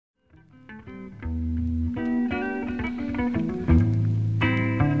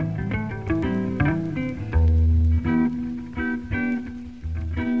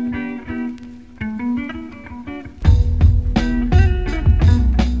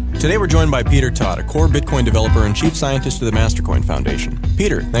Today we're joined by Peter Todd, a core Bitcoin developer and chief scientist of the Mastercoin Foundation.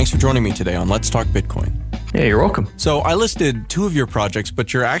 Peter, thanks for joining me today on Let's Talk Bitcoin. Yeah, you're welcome. So I listed two of your projects,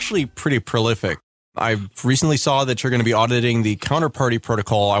 but you're actually pretty prolific. I recently saw that you're going to be auditing the counterparty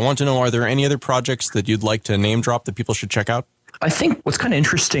protocol. I want to know, are there any other projects that you'd like to name drop that people should check out? I think what's kind of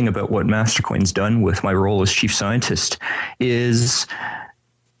interesting about what Mastercoin's done with my role as chief scientist is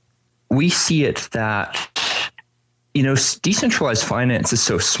we see it that, decentralized finance is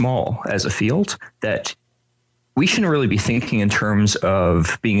so small as a field that we shouldn't really be thinking in terms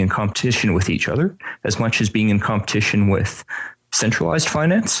of being in competition with each other as much as being in competition with centralized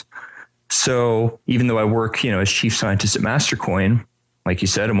finance. So even though I work, as chief scientist at Mastercoin, like you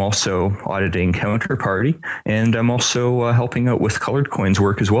said, I'm also auditing counterparty, and I'm also helping out with Colored Coin's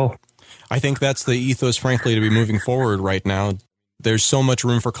work as well. I think that's the ethos, frankly, to be moving forward right now. There's so much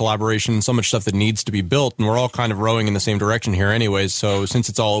room for collaboration, so much stuff that needs to be built, and we're all kind of rowing in the same direction here anyways. So since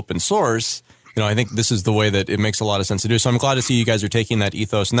it's all open source, I think this is the way that it makes a lot of sense to do. So I'm glad to see you guys are taking that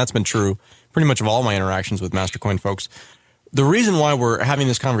ethos, and that's been true pretty much of all my interactions with Mastercoin folks. The reason why we're having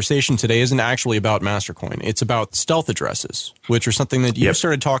this conversation today isn't actually about Mastercoin. It's about stealth addresses, which are something that you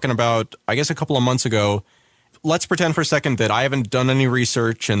started talking about, I guess, a couple of months ago. Let's pretend for a second that I haven't done any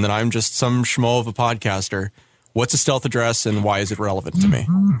research and that I'm just some schmo of a podcaster. What's a stealth address and why is it relevant to me?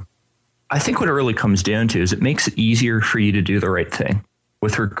 I think what it really comes down to is it makes it easier for you to do the right thing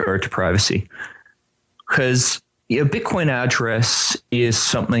with regard to privacy. Because a Bitcoin address is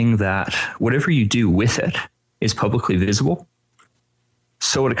something that whatever you do with it is publicly visible.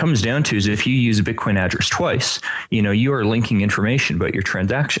 So what it comes down to is if you use a Bitcoin address twice, you are linking information about your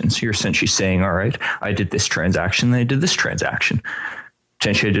transactions. You're essentially saying, all right, I did this transaction, I did this transaction.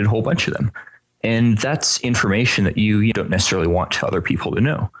 Potentially I did a whole bunch of them. And that's information that you don't necessarily want other people to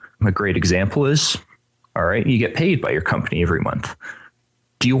know. A great example is, all right, you get paid by your company every month.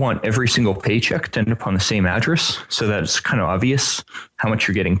 Do you want every single paycheck to end up on the same address so that it's kind of obvious how much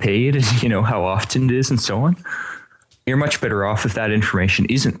you're getting paid, how often it is and so on? You're much better off if that information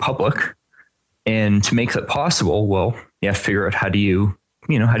isn't public. And to make that possible, well, you have to figure out how do you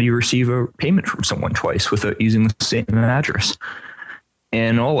receive a payment from someone twice without using the same address.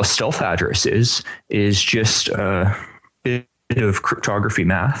 And all a stealth address is just a bit of cryptography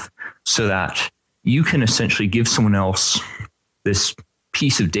math so that you can essentially give someone else this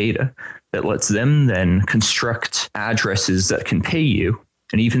piece of data that lets them then construct addresses that can pay you.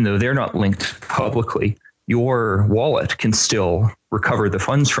 And even though they're not linked publicly, your wallet can still recover the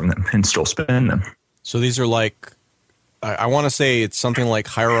funds from them and still spend them. So these are like, I want to say it's something like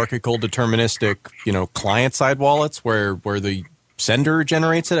hierarchical deterministic, client-side wallets where the sender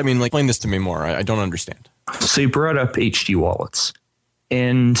generates it. I mean, explain this to me more. I don't understand. So you brought up HD wallets.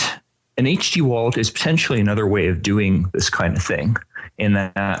 And an HD wallet is potentially another way of doing this kind of thing, in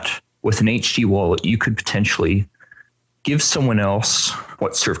that with an HD wallet, you could potentially give someone else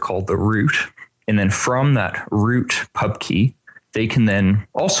what's sort of called the root. And then from that root pub key, they can then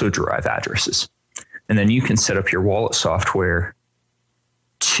also derive addresses. And then you can set up your wallet software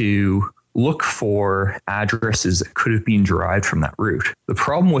to look for addresses that could have been derived from that root. The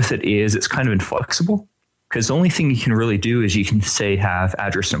problem with it is it's kind of inflexible, because the only thing you can really do is you can say have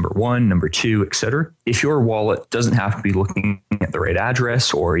address number 1, number 2, etc. If your wallet doesn't have to be looking at the right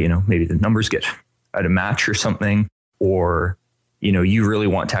address, or maybe the numbers get out of match or something, or you really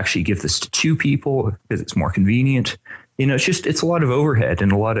want to actually give this to 2 people because it's more convenient, it's a lot of overhead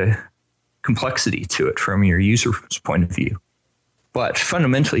and a lot of complexity to it from your user's point of view. But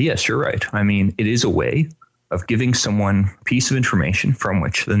fundamentally, yes, you're right. I mean, it is a way of giving someone a piece of information from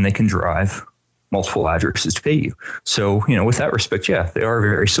which then they can derive multiple addresses to pay you. So, with that respect, yeah, they are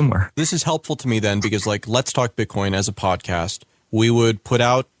very similar. This is helpful to me then because, Let's Talk Bitcoin as a podcast, we would put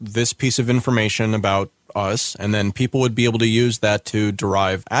out this piece of information about us, and then people would be able to use that to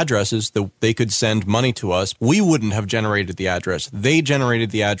derive addresses that they could send money to us. We wouldn't have generated the address. They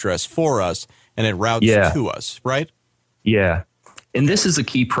generated the address for us, and it routes to us, right? Yeah. And this is a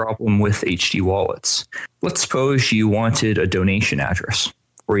key problem with HD wallets. Let's suppose you wanted a donation address,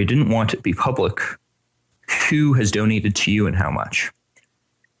 or you didn't want it to be public who has donated to you and how much.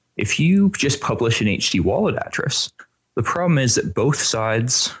 If you just publish an HD wallet address, the problem is that both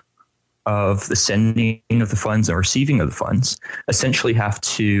sides of the sending of the funds and receiving of the funds essentially have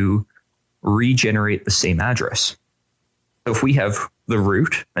to regenerate the same address. So if we have the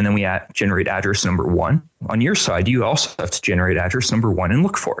root and then we generate address number 1, on your side, you also have to generate address number 1 and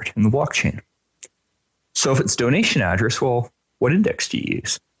look for it in the blockchain. So if it's donation address, well, what index do you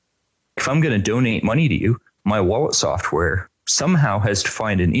use? If I'm going to donate money to you, my wallet software somehow has to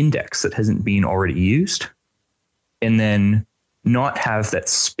find an index that hasn't been already used. And then not have that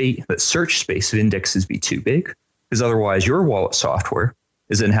space, that search space of indexes be too big, because otherwise your wallet software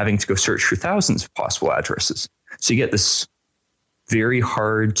is then having to go search for thousands of possible addresses. So you get this very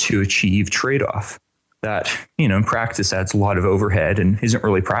hard to achieve trade-off that, in practice adds a lot of overhead and isn't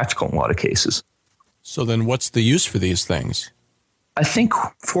really practical in a lot of cases. So then what's the use for these things? I think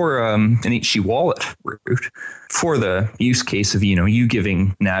for an HG wallet route, for the use case of, you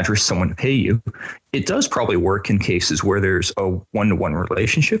giving an address to someone to pay you, it does probably work in cases where there's a one-to-one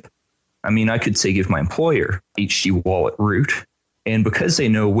relationship. I mean, I could say give my employer HG wallet route, and because they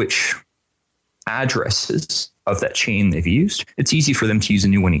know which addresses of that chain they've used, it's easy for them to use a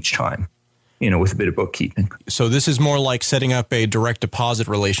new one each time, with a bit of bookkeeping. So this is more like setting up a direct deposit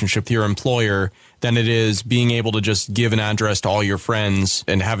relationship with your employer than it is being able to just give an address to all your friends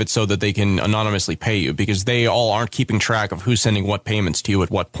and have it so that they can anonymously pay you, because they all aren't keeping track of who's sending what payments to you at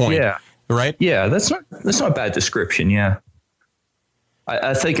what point. Yeah. Right? Yeah, that's not a bad description, yeah.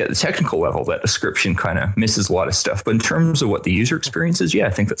 I think at the technical level, that description kind of misses a lot of stuff. But in terms of what the user experience is, yeah, I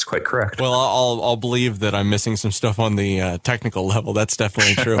think that's quite correct. Well, I'll believe that I'm missing some stuff on the technical level. That's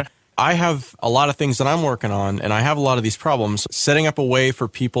definitely true. I have a lot of things that I'm working on, and I have a lot of these problems. Setting up a way for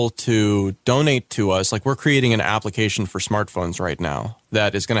people to donate to us, like we're creating an application for smartphones right now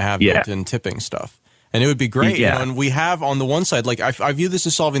that is going to have built-in tipping stuff. And it would be great. Yeah. And we have on the one side, like I view this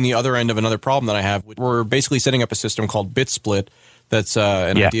as solving the other end of another problem that I have. We're basically setting up a system called BitSplit. That's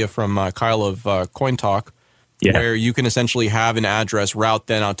an idea from Kyle of Coin Talk, where you can essentially have an address route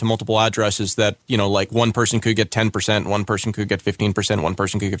then out to multiple addresses that, like one person could get 10%, one person could get 15%, one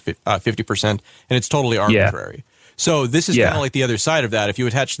person could get 50%, and it's totally arbitrary. Yeah. So this is kind of like the other side of that. If you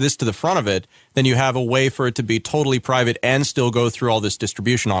attach this to the front of it, then you have a way for it to be totally private and still go through all this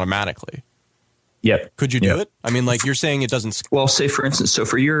distribution automatically. Yep. Could you do it? I mean, like you're saying it doesn't... Well, say for instance, so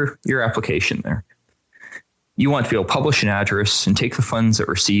for your application there, you want to be able to publish an address and take the funds that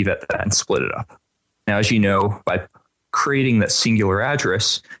receive at that and split it up. Now, as you know, by creating that singular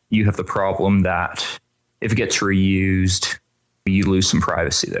address, you have the problem that if it gets reused, you lose some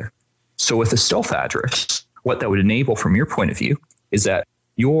privacy there. So with a stealth address, what that would enable from your point of view is that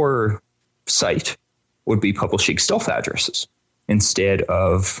your site would be publishing stealth addresses instead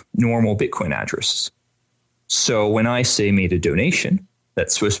of normal Bitcoin addresses. So when I say made a donation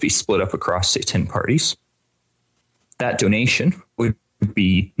that's supposed to be split up across, say, 10 parties, that donation would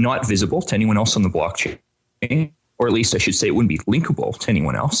be not visible to anyone else on the blockchain, or at least I should say it wouldn't be linkable to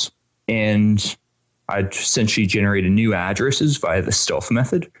anyone else. And I'd essentially generate a new addresses via the stealth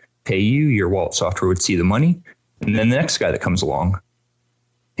method, pay you, your wallet software would see the money, and then the next guy that comes along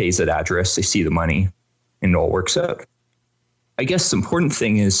pays that address, they see the money, and it all works out. I guess the important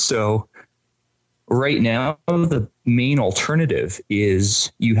thing is, so right now, the main alternative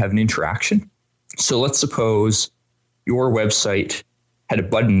is you have an interaction. So let's suppose your website had a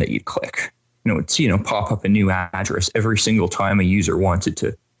button that you'd click. It's, pop up a new address every single time a user wanted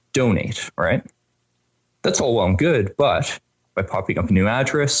to donate, right? That's all well and good, but by popping up a new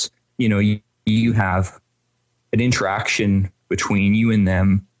address, you have an interaction between you and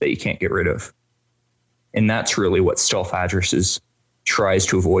them that you can't get rid of. And that's really what stealth addresses tries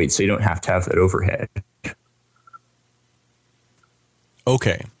to avoid, so you don't have to have that overhead.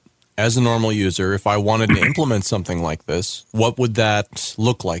 Okay. As a normal user, if I wanted to implement something like this, what would that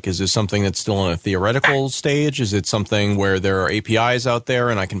look like? Is this something that's still in a theoretical stage? Is it something where there are APIs out there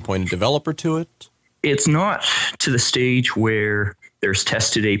and I can point a developer to it? It's not to the stage where there's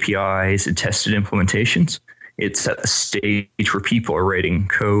tested APIs and tested implementations. It's at the stage where people are writing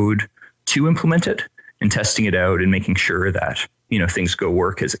code to implement it and testing it out and making sure that, things go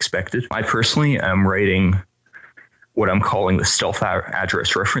work as expected. I personally am writing what I'm calling the stealth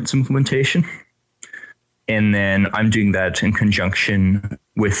address reference implementation. And then I'm doing that in conjunction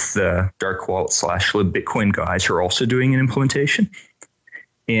with the dark wallet / libbitcoin guys who are also doing an implementation.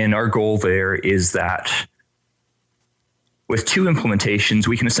 And our goal there is that with two implementations,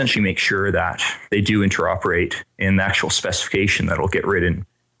 we can essentially make sure that they do interoperate and the actual specification that'll get written,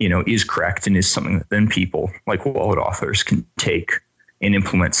 is correct and is something that then people like wallet authors can take and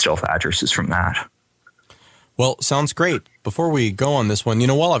implement stealth addresses from that. Well, sounds great. Before we go on this one,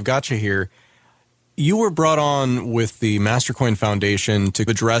 while I've got you here, you were brought on with the Mastercoin Foundation to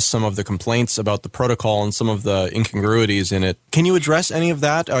address some of the complaints about the protocol and some of the incongruities in it. Can you address any of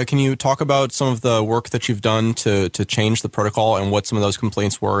that? Can you talk about some of the work that you've done to change the protocol and what some of those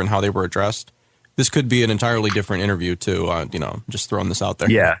complaints were and how they were addressed? This could be an entirely different interview too, just throwing this out there.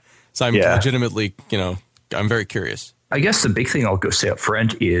 Yeah. So I'm legitimately, I'm very curious. I guess the big thing I'll go say up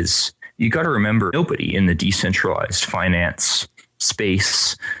front is you got to remember nobody in the decentralized finance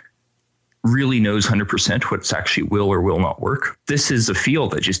space really knows 100% what's actually will or will not work. This is a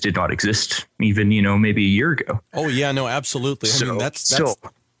field that just did not exist even, maybe a year ago. Oh yeah, no, absolutely. I mean, that's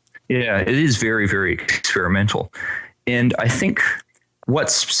yeah, it is very, very experimental. And I think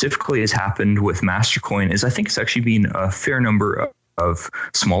what specifically has happened with Mastercoin is I think it's actually been a fair number of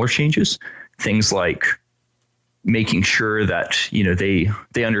smaller changes. Things like making sure that,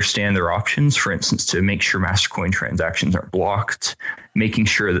 they understand their options, for instance, to make sure Mastercoin transactions aren't blocked, making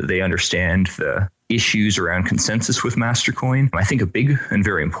sure that they understand the issues around consensus with Mastercoin. I think a big and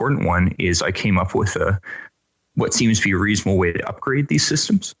very important one is I came up with what seems to be a reasonable way to upgrade these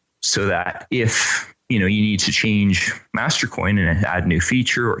systems so that if you need to change Mastercoin and add a new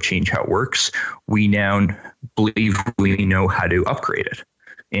feature or change how it works, we now believe we know how to upgrade it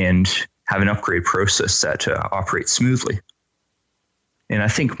and have an upgrade process that operates smoothly. And I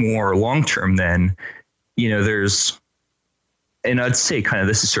think more long-term then, and I'd say kind of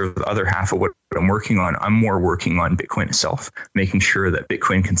this is sort of the other half of what I'm working on. I'm more working on Bitcoin itself, making sure that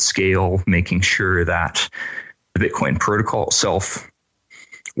Bitcoin can scale, making sure that the Bitcoin protocol itself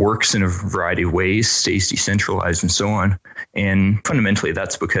works in a variety of ways, stays decentralized and so on. And fundamentally,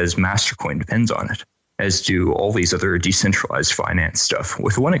 that's because Mastercoin depends on it, as do all these other decentralized finance stuff,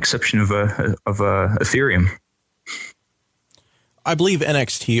 with one exception of Ethereum. I believe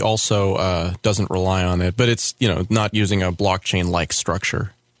NXT also doesn't rely on it, but it's not using a blockchain-like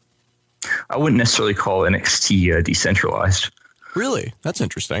structure. I wouldn't necessarily call NXT decentralized. Really? That's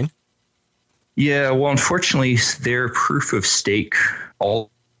interesting. Yeah, well, unfortunately, their proof of stake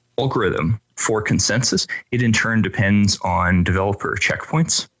algorithm for consensus, it in turn depends on developer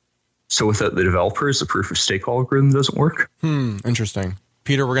checkpoints. So without the developers, the proof of stake algorithm doesn't work. Interesting.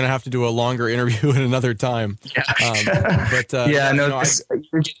 Peter, we're going to have to do a longer interview at another time. Yeah.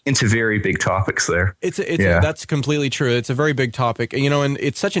 You're getting into very big topics there. That's completely true. It's a very big topic, and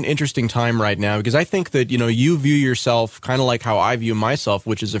it's such an interesting time right now because I think that, you view yourself kind of like how I view myself,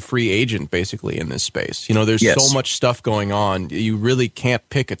 which is a free agent basically in this space. There's so much stuff going on. You really can't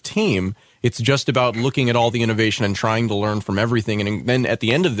pick a team. It's just about looking at all the innovation and trying to learn from everything. And then at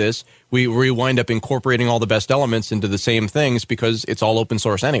the end of this, we wind up incorporating all the best elements into the same things because it's all open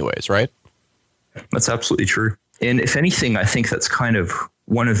source anyways, right? That's absolutely true. And if anything, I think that's kind of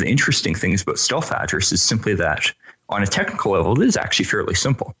one of the interesting things about stealth address is simply that on a technical level, it is actually fairly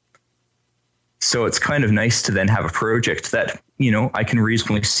simple. So it's kind of nice to then have a project that, I can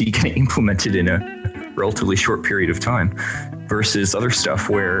reasonably see getting implemented in a relatively short period of time versus other stuff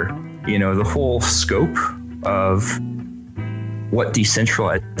where the whole scope of what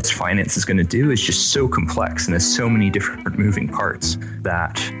decentralized finance is going to do is just so complex and there's so many different moving parts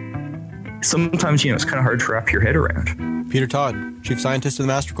that sometimes, it's kind of hard to wrap your head around. Peter Todd, Chief Scientist of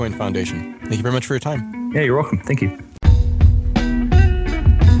the Mastercoin Foundation. Thank you very much for your time. Yeah, you're welcome. Thank you.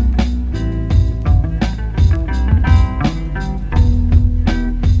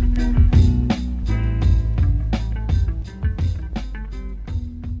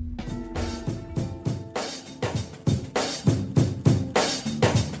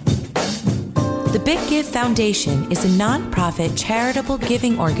 The BitGive Foundation is a nonprofit charitable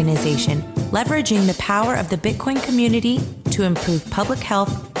giving organization leveraging the power of the Bitcoin community to improve public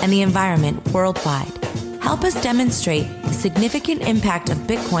health and the environment worldwide. Help us demonstrate the significant impact of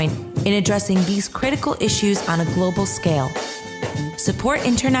Bitcoin in addressing these critical issues on a global scale. Support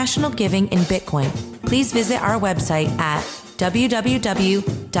international giving in Bitcoin. Please visit our website at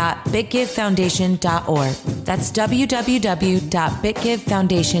www.bitgivefoundation.org. That's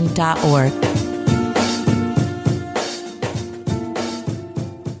www.bitgivefoundation.org.